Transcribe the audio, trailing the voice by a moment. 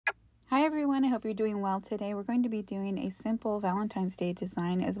everyone, I hope you're doing well today. We're going to be doing a simple Valentine's Day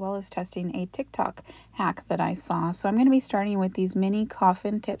design as well as testing a TikTok hack that I saw. So I'm going to be starting with these mini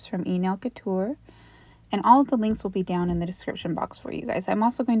coffin tips from Nail Couture, and all of the links will be down in the description box for you guys. I'm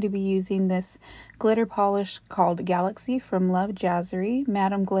also going to be using this glitter polish called Galaxy from Love Jazzery,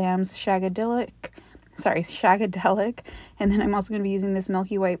 Madame Glam's Shagadelic, and then I'm also going to be using this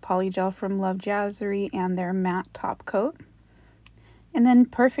Milky White Polygel from Love Jazzery and their matte top coat. And then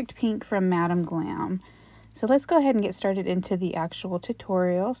Perfect Pink from Madame Glam. So let's go ahead and get started into the actual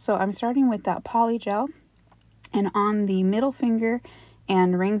tutorial. So I'm starting with that Polygel, and on the middle finger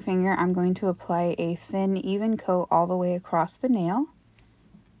and ring finger, I'm going to apply a thin, even coat all the way across the nail.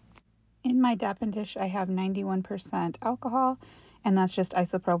 In my dapping dish, I have 91% alcohol, and that's just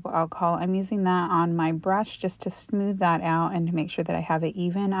isopropyl alcohol. I'm using that on my brush just to smooth that out and to make sure that I have it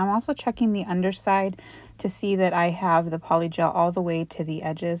even. I'm also checking the underside to see that I have the Polygel all the way to the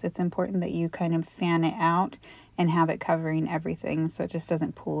edges. It's important that you kind of fan it out and have it covering everything so it just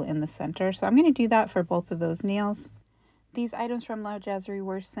doesn't pool in the center. So I'm going to do that for both of those nails. These items from Love Jazzery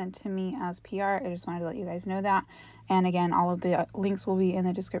were sent to me as PR. I just wanted to let you guys know that. And again, all of the links will be in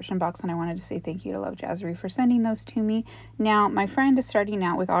the description box. And I wanted to say thank you to Love Jazzery for sending those to me. Now, my friend is starting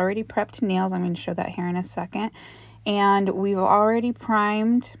out with already prepped nails. I'm going to show that here in a second. And we've already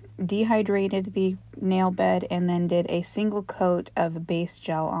primed, dehydrated the nail bed, and then did a single coat of base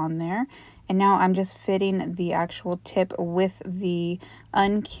gel on there. And now I'm just fitting the actual tip with the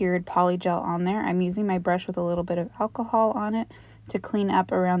uncured Polygel on there. I'm using my brush with a little bit of alcohol on it to clean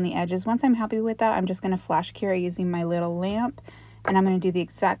up around the edges. Once I'm happy with that, I'm just going to flash cure using my little lamp. And I'm going to do the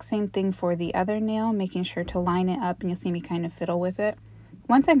exact same thing for the other nail, making sure to line it up, and you'll see me kind of fiddle with it.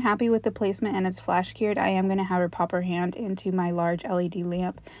 Once I'm happy with the placement and it's flash cured, I am going to have her pop her hand into my large LED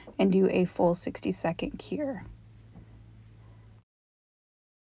lamp and do a full 60-second cure.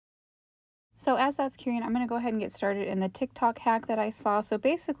 So as that's curing, I'm going to go ahead and get started in the TikTok hack that I saw. So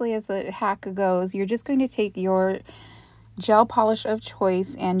basically, as the hack goes, you're just going to take your gel polish of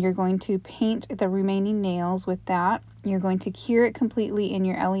choice and you're going to paint the remaining nails with that. You're going to cure it completely in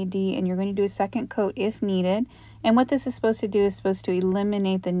your LED, and you're going to do a second coat if needed. And what this is supposed to do is supposed to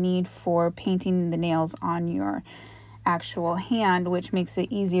eliminate the need for painting the nails on your actual hand, which makes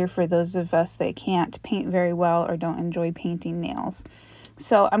it easier for those of us that can't paint very well or don't enjoy painting nails.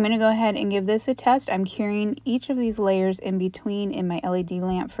 So I'm going to go ahead and give this a test. I'm curing each of these layers in between in my LED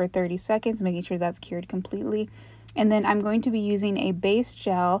lamp for 30 seconds, making sure that's cured completely. And then I'm going to be using a base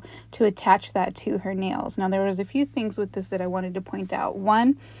gel to attach that to her nails. Now, there was a few things with this that I wanted to point out.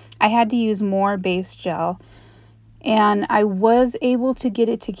 One, I had to use more base gel, and I was able to get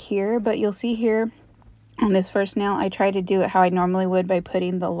it to cure, but you'll see here on this first nail, I tried to do it how I normally would by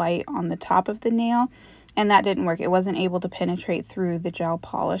putting the light on the top of the nail, and that didn't work. It wasn't able to penetrate through the gel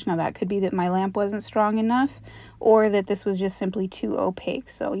polish. Now, that could be that my lamp wasn't strong enough, or that this was just simply too opaque.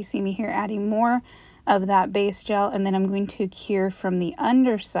 So you see me here adding more of that base gel, and then I'm going to cure from the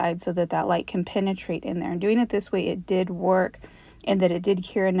underside so that that light can penetrate in there. And doing it this way, it did work, and that it did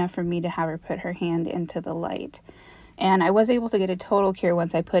cure enough for me to have her put her hand into the light. And I was able to get a total cure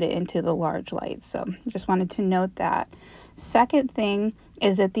once I put it into the large light. So just wanted to note that. Second thing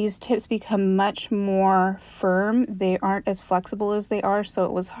is that these tips become much more firm. They aren't as flexible as they are, so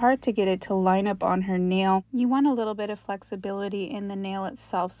it was hard to get it to line up on her nail. You want a little bit of flexibility in the nail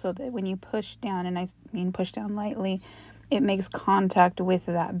itself so that when you push down, and I mean push down lightly, it makes contact with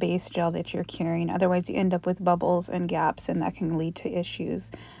that base gel that you're curing. Otherwise, you end up with bubbles and gaps, and that can lead to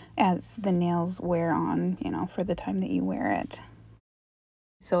issues as the nails wear on, for the time that you wear it.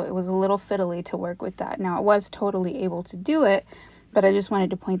 So it was a little fiddly to work with that. Now, I was totally able to do it, but I just wanted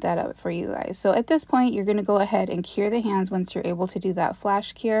to point that out for you guys. So at this point, you're going to go ahead and cure the hands once you're able to do that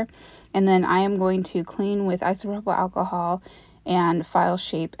flash cure. And then I am going to clean with isopropyl alcohol and file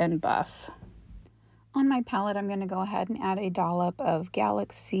shape and buff. On my palette, I'm going to go ahead and add a dollop of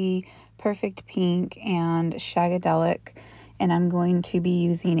Galaxy, Perfect Pink, and Shagadelic. And I'm going to be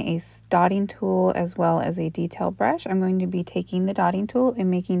using a dotting tool as well as a detail brush. I'm going to be taking the dotting tool and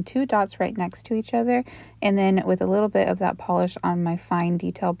making 2 dots right next to each other. And then with a little bit of that polish on my fine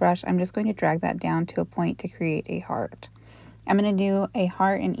detail brush, I'm just going to drag that down to a point to create a heart. I'm going to do a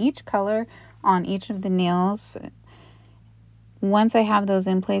heart in each color on each of the nails. Once I have those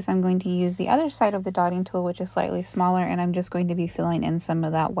in place, I'm going to use the other side of the dotting tool, which is slightly smaller, and I'm just going to be filling in some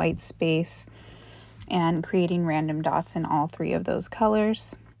of that white space and creating random dots in all 3 of those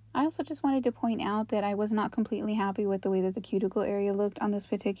colors. I also just wanted to point out that I was not completely happy with the way that the cuticle area looked on this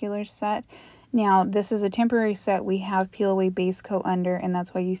particular set. Now, this is a temporary set. We have peel away base coat under, and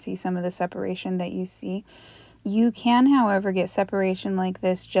that's why you see some of the separation that you see. You can, however, get separation like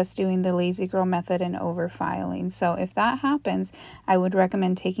this just doing the lazy girl method and over filing. So if that happens, I would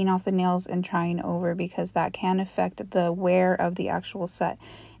recommend taking off the nails and trying over, because that can affect the wear of the actual set.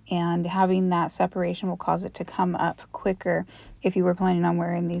 And having that separation will cause it to come up quicker if you were planning on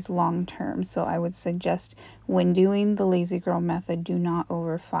wearing these long term. So I would suggest, when doing the lazy girl method, do not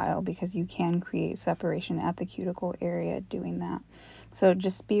over file, because you can create separation at the cuticle area doing that. So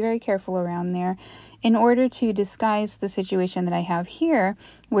just be very careful around there. In order to disguise the situation that I have here,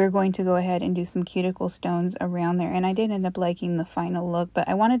 we're going to go ahead and do some cuticle stones around there. And I did end up liking the final look, but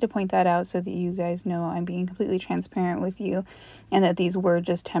I wanted to point that out so that you guys know I'm being completely transparent with you, and that these were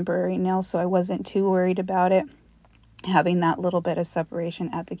just temporary nails, so I wasn't too worried about it having that little bit of separation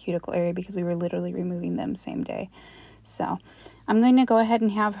at the cuticle area, because we were literally removing them same day. So I'm going to go ahead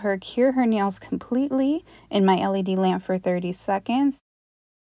and have her cure her nails completely in my LED lamp for 30 seconds.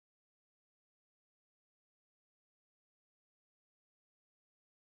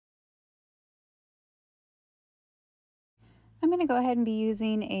 I'm going to go ahead and be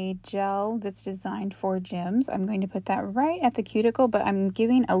using a gel that's designed for gyms. I'm going to put that right at the cuticle, but I'm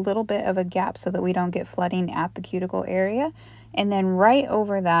giving a little bit of a gap so that we don't get flooding at the cuticle area. And then right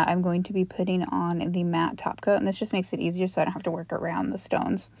over that, I'm going to be putting on the matte top coat, and this just makes it easier so I don't have to work around the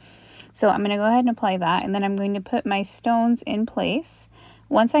stones. So I'm going to go ahead and apply that, and then I'm going to put my stones in place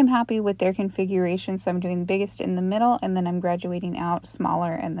once I'm happy with their configuration. So I'm doing the biggest in the middle, and then I'm graduating out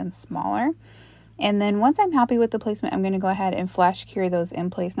smaller and then smaller. And then once I'm happy with the placement, I'm going to go ahead and flash cure those in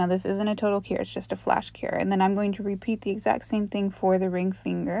place. Now this isn't a total cure, it's just a flash cure. And then I'm going to repeat the exact same thing for the ring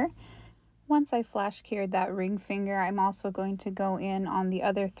finger. Once I flash cured that ring finger, I'm also going to go in on the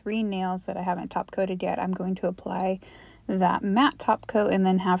other 3 nails that I haven't top coated yet. I'm going to apply that matte top coat and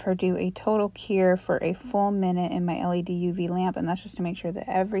then have her do a total cure for a full minute in my LED UV lamp, and that's just to make sure that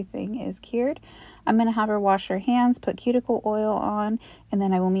everything is cured. I'm going to have her wash her hands, put cuticle oil on, and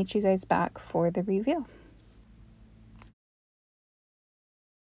then I will meet you guys back for the reveal.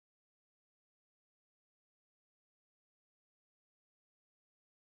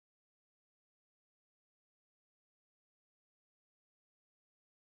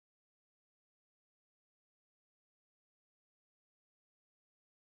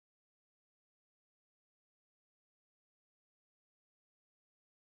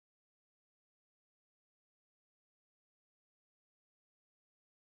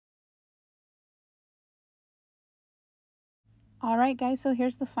 Alright guys, so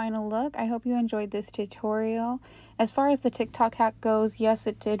here's the final look. I hope you enjoyed this tutorial. As far as the TikTok hack goes, yes,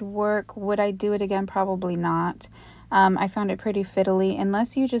 it did work. Would I do it again? Probably not. I found it pretty fiddly.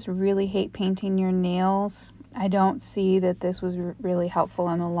 Unless you just really hate painting your nails, I don't see that this was really helpful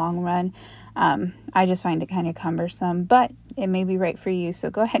in the long run. I just find it kind of cumbersome, but it may be right for you. So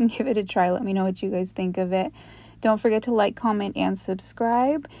go ahead and give it a try. Let me know what you guys think of it. Don't forget to like, comment, and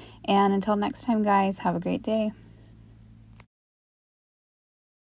subscribe. And until next time, guys, have a great day.